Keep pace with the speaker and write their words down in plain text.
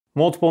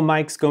Multiple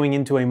mics going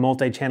into a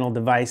multi-channel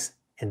device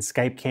and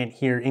Skype can't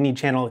hear any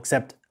channel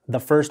except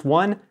the first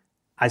one.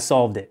 I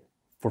solved it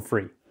for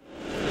free.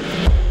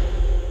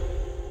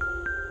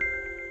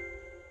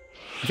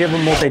 If you have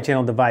a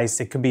multi-channel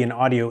device, it could be an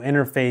audio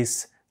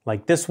interface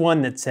like this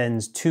one that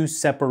sends two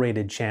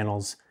separated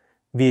channels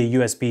via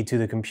USB to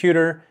the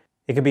computer.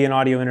 It could be an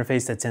audio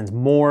interface that sends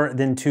more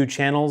than two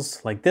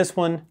channels like this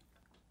one.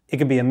 It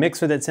could be a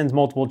mixer that sends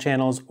multiple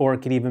channels, or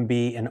it could even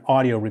be an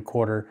audio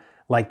recorder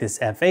like this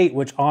F8,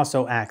 which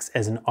also acts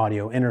as an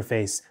audio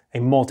interface, a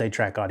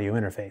multi-track audio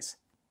interface.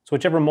 So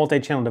whichever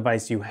multi-channel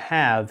device you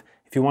have,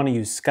 if you want to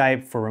use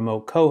Skype for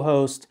remote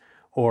co-host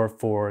or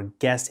for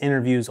guest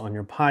interviews on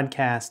your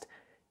podcast,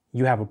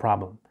 you have a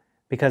problem.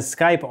 Because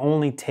Skype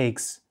only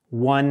takes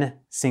one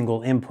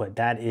single input.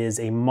 That is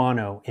a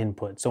mono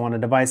input. So on a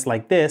device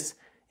like this,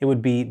 it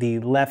would be the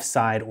left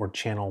side or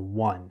channel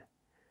 1.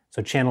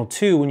 So channel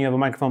 2, when you have a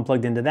microphone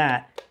plugged into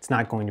that, it's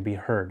not going to be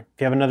heard.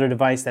 If you have another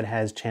device that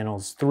has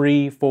channels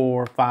 3,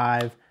 4,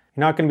 5, you're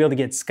not going to be able to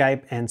get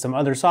Skype and some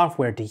other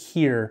software to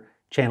hear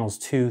channels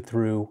 2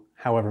 through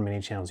however many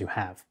channels you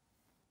have.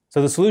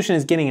 So the solution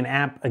is getting an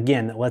app,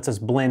 again, that lets us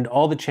blend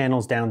all the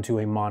channels down to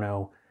a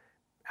mono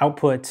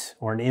output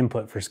or an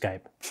input for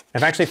Skype.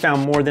 I've actually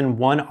found more than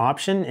one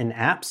option in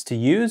apps to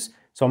use,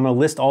 so I'm going to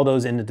list all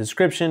those in the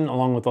description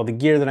along with all the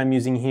gear that I'm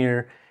using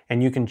here,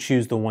 and you can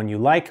choose the one you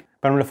like.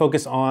 But I'm going to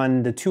focus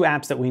on the two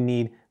apps that we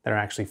need that are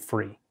actually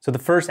free. So the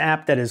first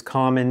app that is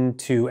common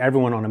to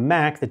everyone on a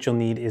Mac that you'll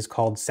need is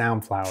called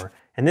Soundflower.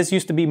 And this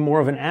used to be more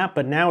of an app,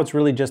 but now it's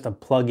really just a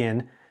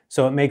plugin.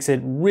 So it makes it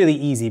really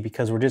easy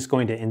because we're just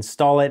going to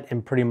install it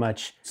and pretty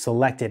much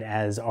select it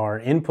as our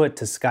input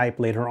to Skype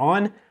later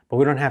on, but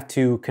we don't have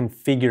to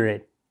configure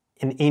it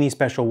in any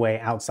special way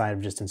outside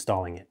of just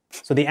installing it.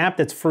 So the app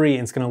that's free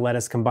and it's going to let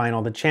us combine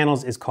all the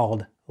channels is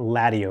called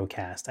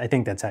Latiocast. I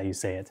think that's how you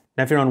say it.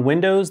 Now, if you're on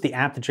Windows, the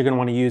app that you're going to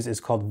want to use is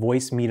called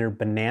Voicemeeter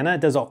Banana.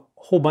 It does a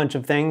whole bunch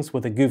of things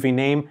with a goofy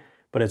name,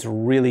 but it's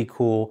really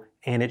cool,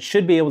 and it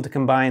should be able to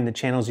combine the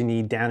channels you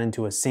need down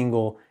into a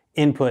single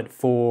input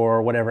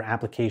for whatever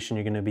application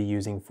you're going to be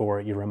using for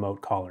your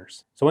remote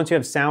callers. So once you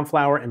have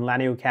Soundflower and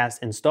Latiocast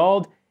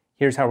installed,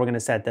 here's how we're going to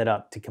set that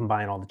up to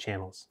combine all the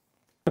channels.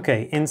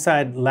 Okay,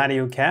 inside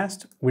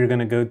Latiocast, we're going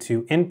to go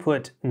to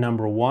input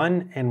number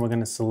 1, and we're going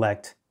to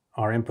select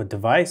our input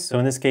device. So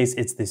in this case,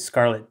 it's the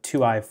Scarlett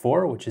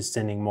 2i4, which is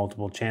sending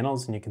multiple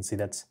channels, and you can see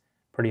that's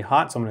pretty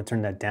hot, so I'm going to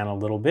turn that down a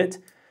little bit.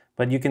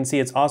 But you can see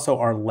it's also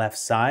our left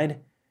side,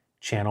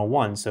 channel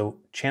 1. So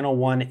channel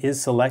 1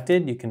 is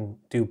selected. You can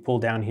do pull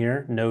down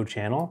here, no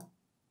channel,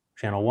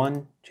 channel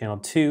 1, channel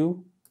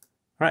 2.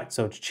 All right,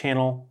 so it's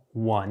channel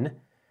 1.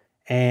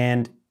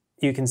 And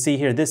you can see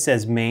here, this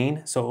says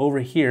main. So over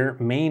here,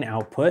 main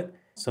output.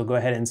 So go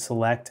ahead and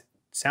select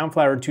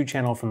Soundflower 2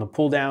 channel from the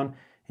pull down,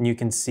 and you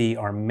can see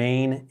our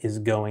main is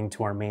going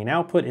to our main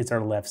output. It's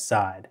our left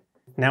side.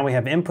 Now we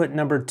have input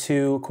number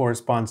 2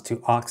 corresponds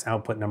to aux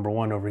output number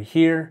 1 over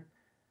here.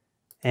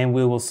 And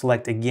we will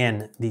select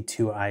again the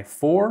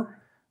 2i4.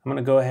 I'm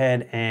gonna go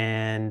ahead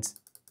and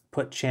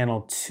put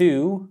channel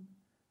 2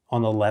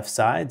 on the left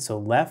side, so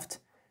left.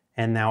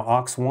 And now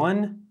aux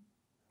 1,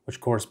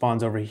 which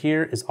corresponds over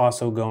here, is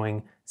also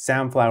going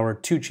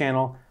Soundflower 2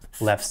 channel,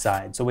 left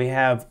side. So we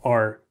have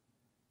our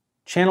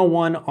channel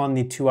 1 on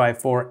the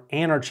 2i4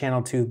 and our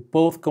channel 2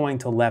 both going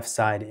to left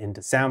side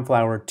into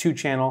Soundflower 2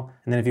 channel.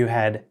 And then if you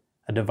had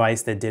a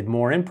device that did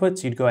more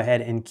inputs, you'd go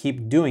ahead and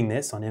keep doing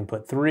this on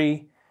input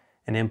 3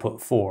 and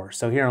input 4.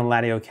 So here on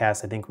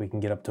Latiocast, I think we can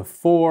get up to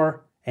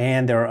 4,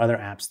 and there are other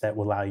apps that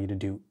will allow you to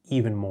do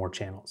even more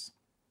channels.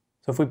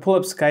 So if we pull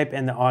up Skype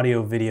and the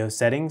audio video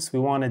settings, we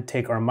want to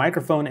take our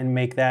microphone and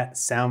make that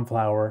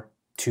Soundflower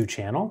 2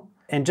 channel.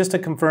 And just to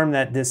confirm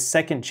that this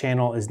second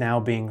channel is now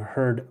being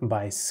heard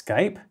by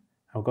Skype,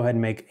 I'll go ahead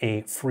and make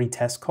a free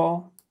test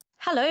call.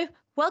 Hello,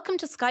 welcome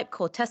to Skype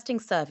call testing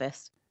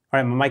service. All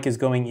right, my mic is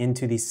going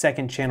into the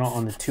second channel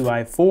on the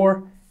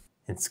 2i4,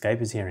 and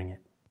Skype is hearing it.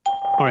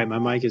 All right, my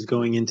mic is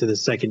going into the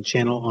second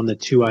channel on the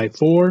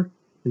 2i4,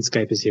 and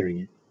Skype is hearing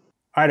it.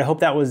 All right, I hope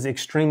that was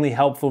extremely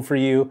helpful for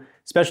you.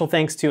 Special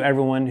thanks to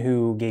everyone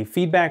who gave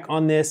feedback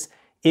on this.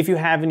 If you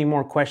have any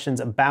more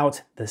questions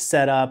about the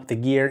setup, the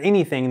gear,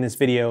 anything in this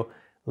video,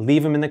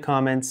 leave them in the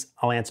comments.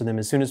 I'll answer them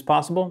as soon as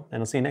possible,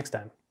 and I'll see you next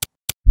time.